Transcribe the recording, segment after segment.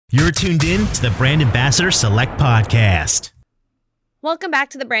You're tuned in to the Brand Ambassador Select Podcast. Welcome back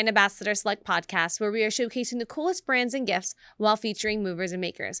to the Brand Ambassador Select Podcast, where we are showcasing the coolest brands and gifts while featuring movers and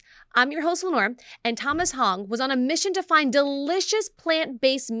makers. I'm your host, Lenore, and Thomas Hong was on a mission to find delicious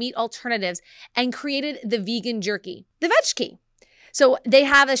plant-based meat alternatives and created the vegan jerky, the Veg Key. So they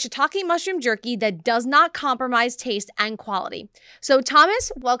have a shiitake mushroom jerky that does not compromise taste and quality. So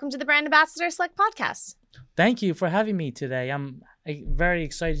Thomas, welcome to the Brand Ambassador Select Podcast. Thank you for having me today. I'm very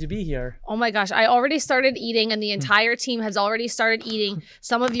excited to be here. Oh my gosh, I already started eating and the entire team has already started eating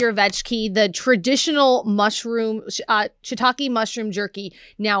some of your Veg Key, the traditional mushroom, shiitake mushroom jerky.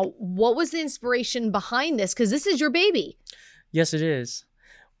 Now, what was the inspiration behind this? Because this is your baby. Yes, it is.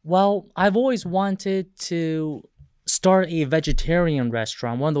 Well, I've always wanted to start a vegetarian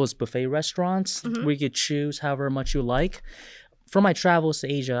restaurant, one of those buffet restaurants where you could choose however much you like. From my travels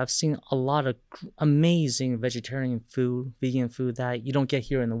to Asia, I've seen a lot of amazing vegetarian food, vegan food that you don't get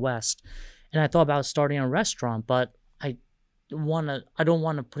here in the West. And I thought about starting a restaurant, but I don't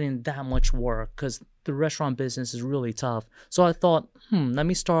want to put in that much work because the restaurant business is really tough. So I thought, let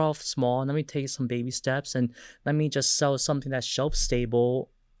me start off small, let me take some baby steps, and let me just sell something that's shelf stable,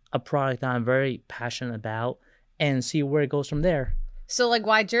 a product that I'm very passionate about, and see where it goes from there. So like,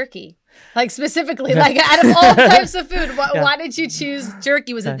 why jerky? Like specifically, like out of all types of food, why did you choose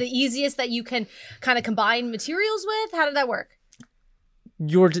jerky? Was it the easiest that you can kind of combine materials with? How did that work?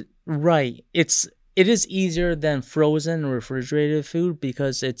 You're right. It is easier than frozen or refrigerated food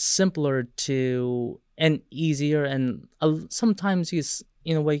because it's simpler to and easier, and sometimes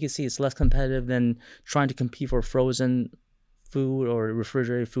in a way you can see it's less competitive than trying to compete for frozen food or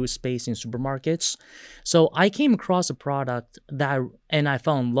refrigerated food space in supermarkets. So I came across a product and I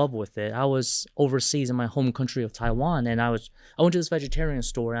fell in love with it. I was overseas in my home country of Taiwan, and I went to this vegetarian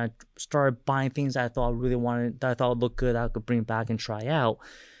store and I started buying things that I thought that I thought looked good, I could bring back and try out.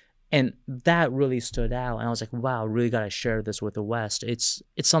 And that really stood out. And I was like, wow, I really got to share this with the West. It's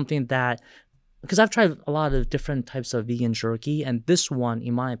something that, because I've tried a lot of different types of vegan jerky, and this one,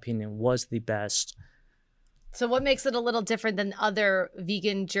 in my opinion, was the best. So what makes it a little different than other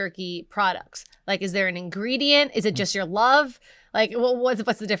vegan jerky products? Like, is there an ingredient? Is it just your love? Like,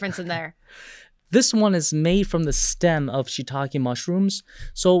 what's the difference in there? This one is made from the stem of shiitake mushrooms.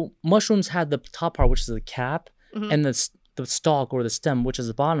 So mushrooms have the top part, which is the cap, and the stalk or the stem, which is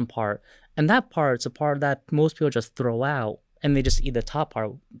the bottom part. And that part's a part that most people just throw out, and they just eat the top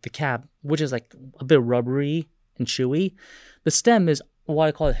part, the cap, which is like a bit rubbery and chewy. The stem is what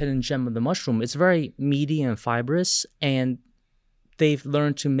I call a hidden gem of the mushroom. It's very meaty and fibrous, and they've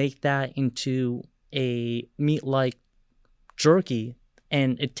learned to make that into a meat-like jerky,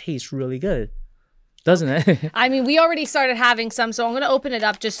 and it tastes really good, doesn't it? I mean, we already started having some, so I'm going to open it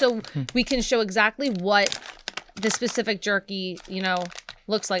up just so we can show exactly what the specific jerky,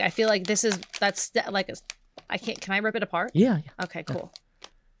 looks like. I feel like can I rip it apart? Yeah. Okay, cool.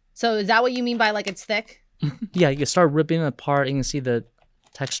 So is that what you mean by like it's thick? Yeah, you can start ripping it apart and you can see the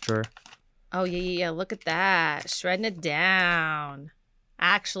texture. Oh, yeah. Look at that. Shredding it down.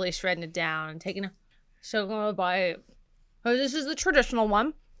 Actually shredding it down and taking a... So I'm going to buy it. Oh, this is the traditional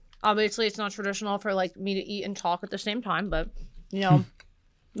one. Obviously, it's not traditional for like me to eat and talk at the same time, but,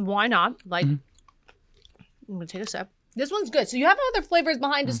 why not? Like, I'm going to take a sip. This one's good. So you have other flavors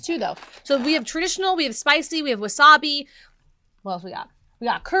behind us too, though. So we have traditional, we have spicy, we have wasabi. What else we got? We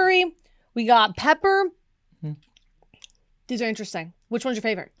got curry. We got pepper. These are interesting. Which one's your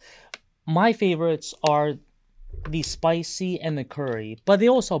favorite? My favorites are the spicy and the curry, but they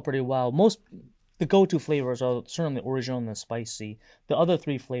all sell pretty well. The go-to flavors are certainly original and the spicy. The other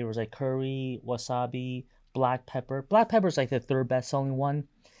three flavors like curry, wasabi, black pepper. Black pepper is like the third best-selling one,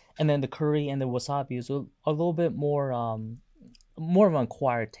 and then the curry and the wasabi is a little bit more of an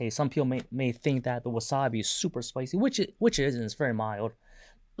acquired taste. Some people may think that the wasabi is super spicy, which it isn't. It's very mild.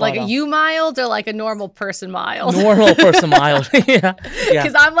 Like a you mild or like a normal person mild? Normal person mild. Yeah.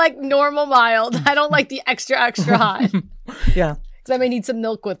 Because I'm like normal mild. I don't like the extra hot. Yeah. Because I may need some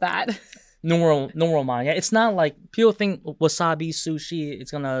milk with that. Normal mild. Yeah. It's not like people think wasabi sushi,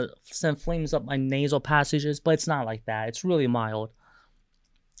 it's going to send flames up my nasal passages, but it's not like that. It's really mild.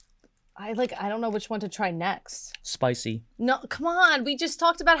 I don't know which one to try next. Spicy. No, come on. We just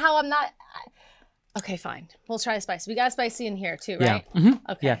talked about how I'm not... Okay, fine. We'll try spicy. We got spicy in here too, right? Yeah.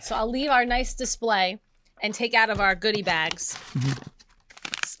 Mm-hmm. Okay. Yeah. So I'll leave our nice display and take out of our goodie bags.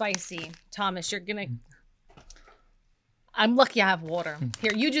 Spicy. Thomas, you're gonna... I'm lucky I have water.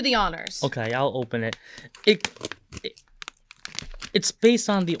 Here, you do the honors. Okay, I'll open it. It's based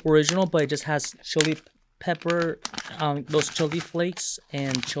on the original, but it just has chili pepper, those chili flakes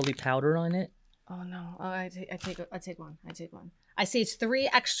and chili powder on it. Oh no! Oh, I take one. I see it's 3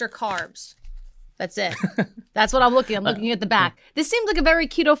 extra carbs. That's it. That's what I'm looking. I'm looking at the back. This seems like a very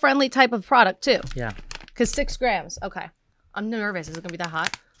keto-friendly type of product too. Yeah. Because 6 grams. Okay. I'm nervous. Is it gonna be that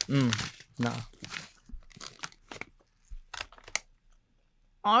hot? No.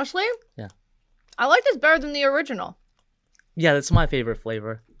 Honestly? Yeah. I like this better than the original. Yeah, that's my favorite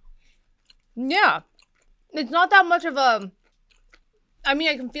flavor. Yeah. It's not that much of a... I mean,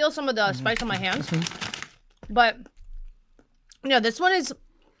 I can feel some of the spice on my hands. But, yeah, this one is...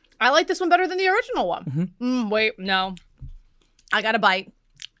 I like this one better than the original one. Wait, no. I got a bite.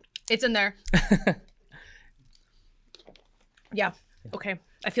 It's in there. Yeah. Okay.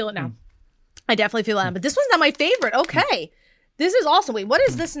 I feel it now. I definitely feel it now. But this one's not my favorite. Okay. This is awesome. Wait, what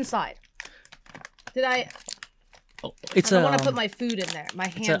is this inside? Did I... Oh, I don't want to put my food in there. My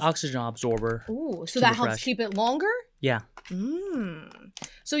hands... It's an oxygen absorber. Ooh, so that helps keep it longer? Yeah.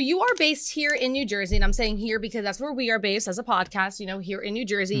 So you are based here in New Jersey, and I'm saying here because that's where we are based as a podcast, here in New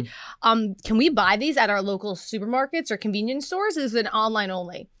Jersey. Can we buy these at our local supermarkets or convenience stores? Is it online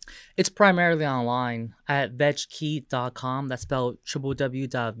only? It's primarily online at vegkey.com. That's spelled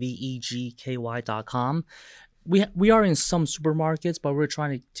www.vegky.com. We are in some supermarkets, but we're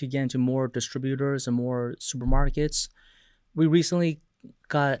trying to get into more distributors and more supermarkets. We recently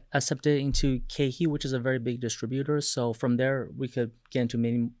got accepted into KeHE, which is a very big distributor. So from there, we could get into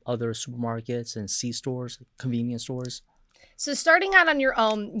many other supermarkets and C-stores, convenience stores. So starting out on your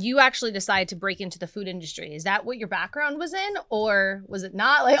own, you actually decided to break into the food industry. Is that what your background was in, or was it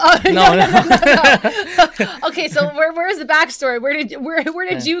not? Like, oh, no. Okay, so where's the backstory? Where did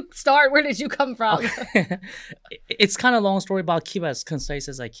you start? Where did you come from? Okay. It's kind of a long story, but I'll keep it as concise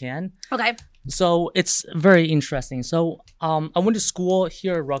as I can. Okay. So it's very interesting. So I went to school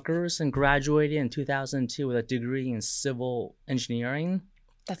here at Rutgers and graduated in 2002 with a degree in civil engineering.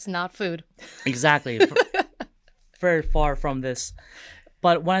 That's not food. Exactly. Very far from this.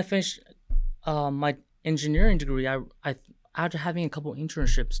 But when I finished my engineering degree, I after having a couple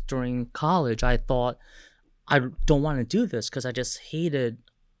internships during college, I thought I don't want to do this because I just hated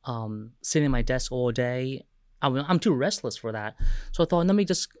sitting at my desk all day. I'm too restless for that. So I thought,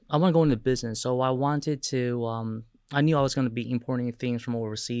 I want to go into business. So I wanted to, I knew I was going to be importing things from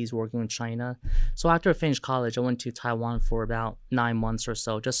overseas, working in China. So after I finished college, I went to Taiwan for about 9 months or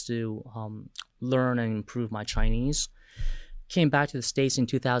so just to learn and improve my Chinese. Came back to the States in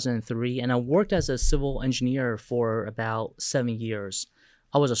 2003, and I worked as a civil engineer for about 7 years.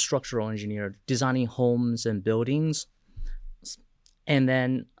 I was a structural engineer, designing homes and buildings. And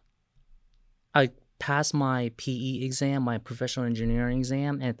then I passed my PE exam, my professional engineering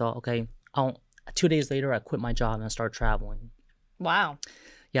exam, and thought, okay, 2 days later, I quit my job and started traveling. Wow.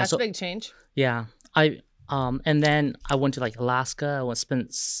 Yeah, that's a big change. Yeah. And then I went to Alaska. I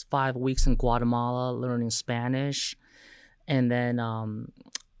spent 5 weeks in Guatemala learning Spanish. And then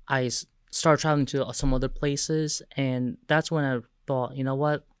I started traveling to some other places. And that's when I thought, you know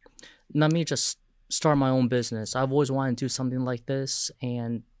what? Let me just start my own business. I've always wanted to do something like this.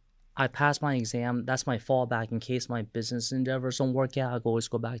 And I passed my exam. That's my fallback in case my business endeavors don't work out. I can always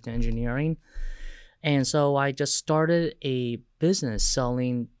go back to engineering. And so I just started a business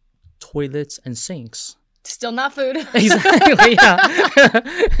selling toilets and sinks. Still not food. Exactly,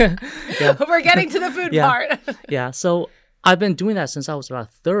 yeah. Yeah. We're getting to the food part. Yeah, so I've been doing that since I was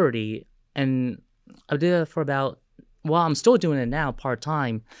about 30, and I did it for about, I'm still doing it now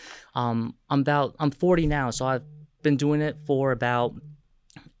part-time. I'm 40 now, so I've been doing it for about,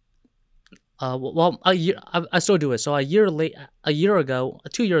 a year. I still do it. So 2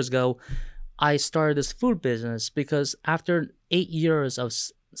 years ago, I started this food business because after 8 years of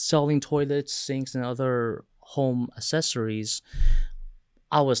selling toilets, sinks, and other home accessories,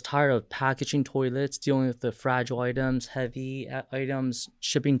 I was tired of packaging toilets, dealing with the fragile items, heavy items,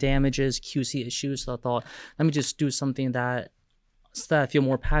 shipping damages, QC issues. So I thought, let me just do something that I feel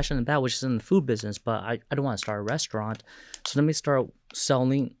more passionate about, which is in the food business, but I don't want to start a restaurant. So let me start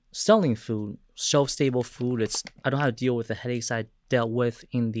selling food, shelf-stable food. I don't have to deal with the headaches I dealt with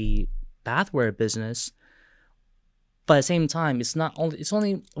in the bathware business. But at the same time, it's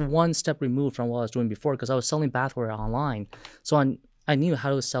only one step removed from what I was doing before because I was selling bathware online. So I knew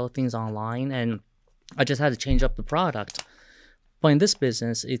how to sell things online, and I just had to change up the product. But in this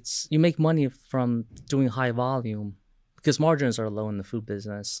business, you make money from doing high volume because margins are low in the food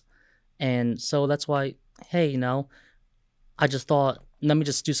business. And so that's why, hey, I just thought, let me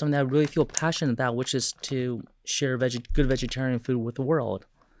just do something that I really feel passionate about, which is to share good vegetarian food with the world.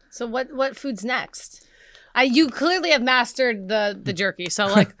 So what food's next? You clearly have mastered the jerky.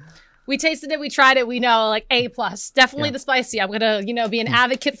 So we tasted it, we tried it, we know A+. Definitely the spicy. I'm gonna be an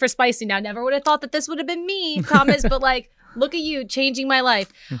advocate for spicy now. Never would have thought that this would have been me, Thomas, but Look at you changing my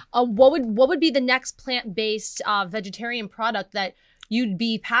life. What would be the next plant-based vegetarian product that you'd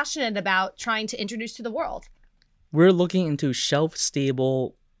be passionate about trying to introduce to the world? We're looking into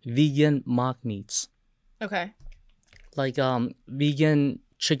shelf-stable vegan mock meats, Okay. like vegan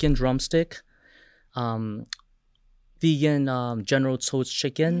chicken drumstick, vegan General Tso's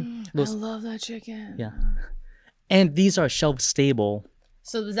chicken. I love that chicken. Yeah, and these are shelf-stable.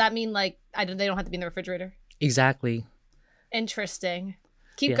 So does that mean like they don't have to be in the refrigerator? Exactly. Interesting.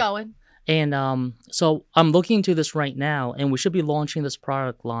 Keep Yeah. going. And so I'm looking into this right now, and we should be launching this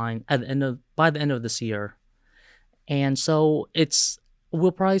product line by the end of this year. And so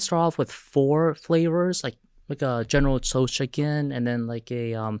we'll probably start off with 4 flavors, like a General Tso's chicken, and then like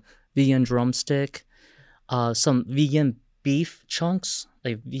a vegan drumstick, some vegan beef chunks,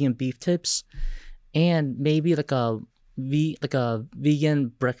 like vegan beef tips, and maybe like a vegan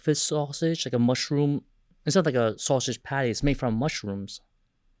breakfast sausage, like a mushroom. It's not like a sausage patty. It's made from mushrooms.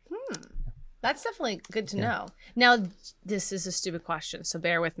 That's definitely good to know. Now, this is a stupid question, so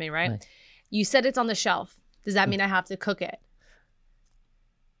bear with me, right? Right. You said it's on the shelf. Does that mean I have to cook it?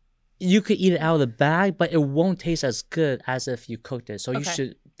 You could eat it out of the bag, but it won't taste as good as if you cooked it. So you Okay.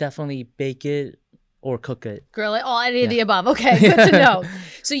 should definitely bake it or cook it. Grill it? Any of the above. Okay, good to know.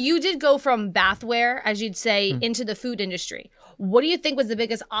 So you did go from bathware, as you'd say, into the food industry. What do you think was the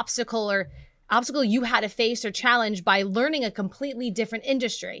biggest obstacle you had to face or challenge by learning a completely different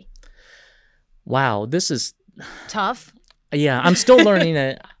industry? Wow, this is Tough. I'm still learning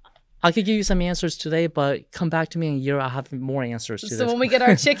it. I could give you some answers today, but come back to me in a year. I'll have more answers to So this. when we get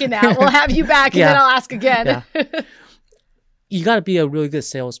our chicken out, we'll have you back and Yeah. then I'll ask again. You got to be a really good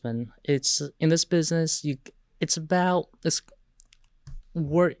salesman. It's in this business. It's about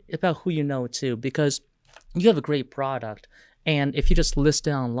who you know too, because you have a great product, and if you just list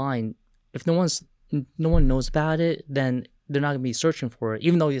it online, if no one knows about it, then they're not gonna be searching for it,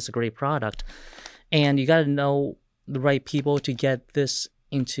 even though it's a great product. And you got to know the right people to get this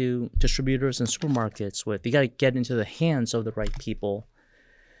into distributors and supermarkets with. You got to get into the hands of the right people.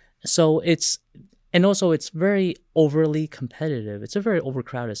 So it's very overly competitive. It's a very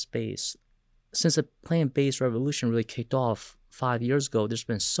overcrowded space. Since the plant-based revolution really kicked off 5 years ago, there's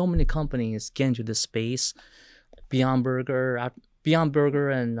been so many companies getting into this space. Beyond Burger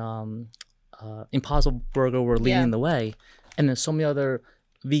and Impossible Burger were leading the way. And then so many other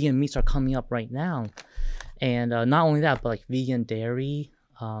vegan meats are coming up right now. And not only that, but like vegan dairy,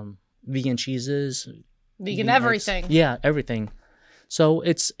 vegan cheeses, Vegan eggs. everything. Yeah, everything. So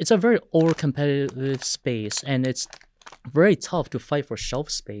it's a very over-competitive space, and it's very tough to fight for shelf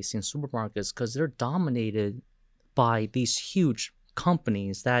space in supermarkets because they're dominated by these huge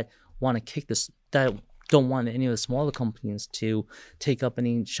companies that want to that don't want any of the smaller companies to take up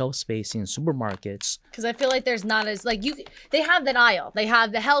any shelf space in supermarkets. Because I feel like there's not as they have that aisle. They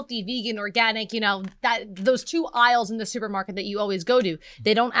have the healthy, vegan, organic, those 2 aisles in the supermarket that you always go to.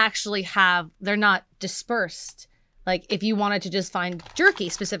 They don't actually they're not dispersed. Like if you wanted to just find jerky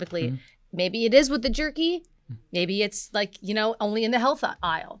specifically, maybe it is with the jerky. Maybe it's only in the health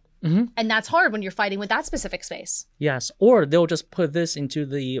aisle. And that's hard when you're fighting with that specific space. Yes, or they'll just put this into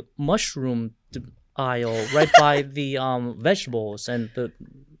the mushroom aisle right by the vegetables and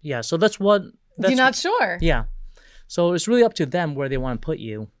so that's You're not sure. Yeah, so it's really up to them where they want to put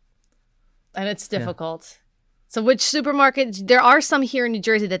you. And it's difficult. So which supermarkets, there are some here in New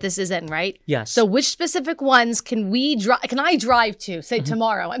Jersey that this isn't, right? Yes. So which specific ones can I drive to, say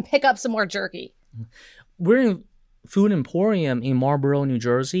tomorrow, and pick up some more jerky? We're in Food Emporium in Marlboro, New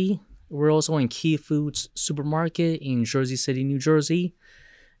Jersey. We're also in Key Foods Supermarket in Jersey City, New Jersey.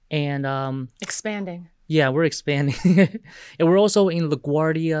 And Expanding. yeah, we're expanding. And we're also in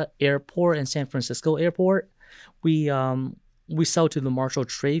LaGuardia Airport and San Francisco Airport. We sell to the Marshall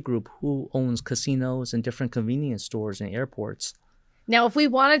Trade Group, who owns casinos and different convenience stores and airports. Now, if we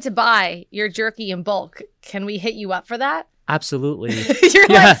wanted to buy your jerky in bulk, can we hit you up for that? Absolutely.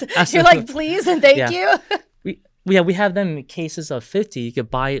 You're absolutely. like, please and thank Yeah. you. We have them in cases of 50. You could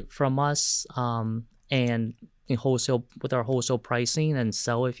buy it from us and in wholesale with our wholesale pricing and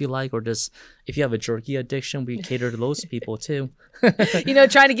sell if you like, or just if you have a jerky addiction, we cater to those people too.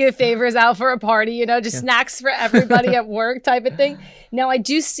 Trying to give favors out for a party, snacks for everybody at work type of thing. Now, I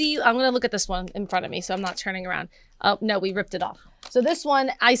do see, I'm going to look at this one in front of me, so I'm not turning around. Oh, no, we ripped it off. So this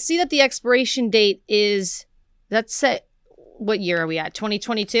one, I see that the expiration date is, what year are we at?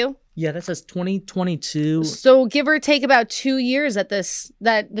 2022? Yeah, that says 2022. So give or take about 2 years that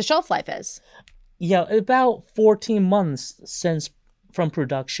the shelf life is. Yeah, about 14 months from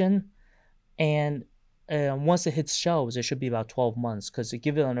production. And once it hits shelves, it should be about 12 months because they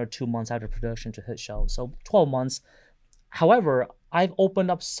give it another 2 months after production to hit shelves. So 12 months. However, I've opened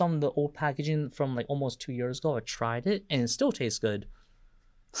up some of the old packaging from like almost 2 years ago. I tried it and it still tastes good.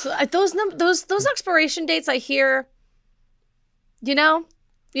 So those expiration dates I hear, you know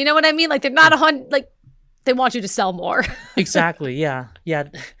what I mean? Like they're not like they want you to sell more. Exactly. Yeah. Yeah.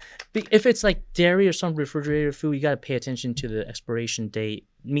 If it's like dairy or some refrigerated food, you got to pay attention to the expiration date,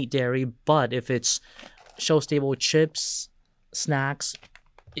 meat, dairy. But if it's shelf stable chips, snacks,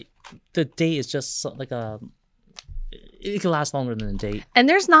 the date is just like it can last longer than a date. And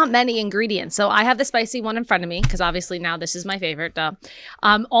there's not many ingredients. So I have the spicy one in front of me because obviously now this is my favorite.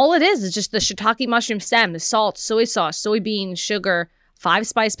 All it is just the shiitake mushroom stem, the salt, soy sauce, soybeans, sugar, 5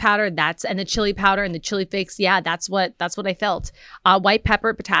 spice powder, and the chili powder and the chili flakes. Yeah, that's what I felt. White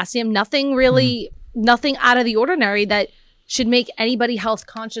pepper, potassium, nothing really, nothing out of the ordinary that should make anybody health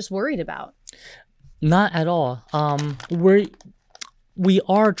conscious worried about. Not at all. We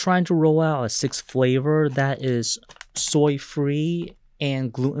are trying to roll out a 6th flavor that is soy-free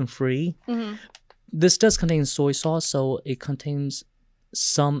and gluten-free. Mm-hmm. This does contain soy sauce, so it contains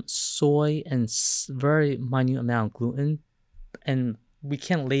some soy and very minute amount of gluten, and we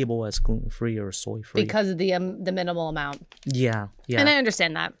can't label as gluten-free or soy-free because of the minimal amount. Yeah. And I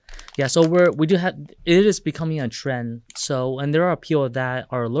understand that. Yeah, so it is becoming a trend. So, and there are people that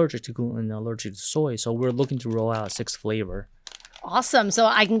are allergic to gluten and allergic to soy, so we're looking to roll out a 6th flavor. Awesome. So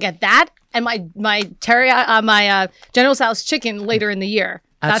I can get that and my General Tso's chicken later in the year.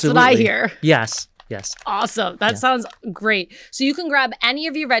 Absolutely. That's what I hear. Yes. Awesome. That sounds great. So you can grab any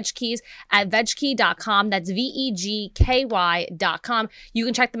of your VegKeys at vegkey.com. That's VEGKY.com. You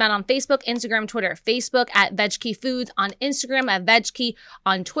can check them out on Facebook, Instagram, Twitter. Facebook at VegKey Foods, on Instagram at VegKey,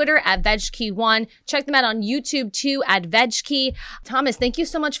 on Twitter at VegKey1. Check them out on YouTube too at VegKey. Thomas, thank you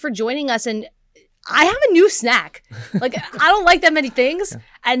so much for joining us. And I have a new snack. Like I don't like that many things.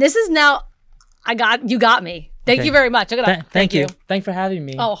 And this is now, you got me. Thank you very much. Thank you. Thanks for having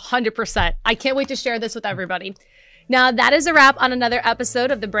me. Oh, 100%. I can't wait to share this with everybody. Now, that is a wrap on another episode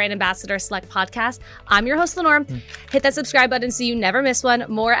of the Brand Ambassador Select Podcast. I'm your host, Lenore. Hit that subscribe button so you never miss one.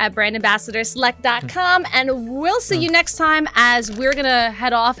 More at brandambassadorselect.com. And we'll see you next time as we're going to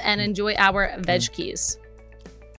head off and enjoy our VegKeys.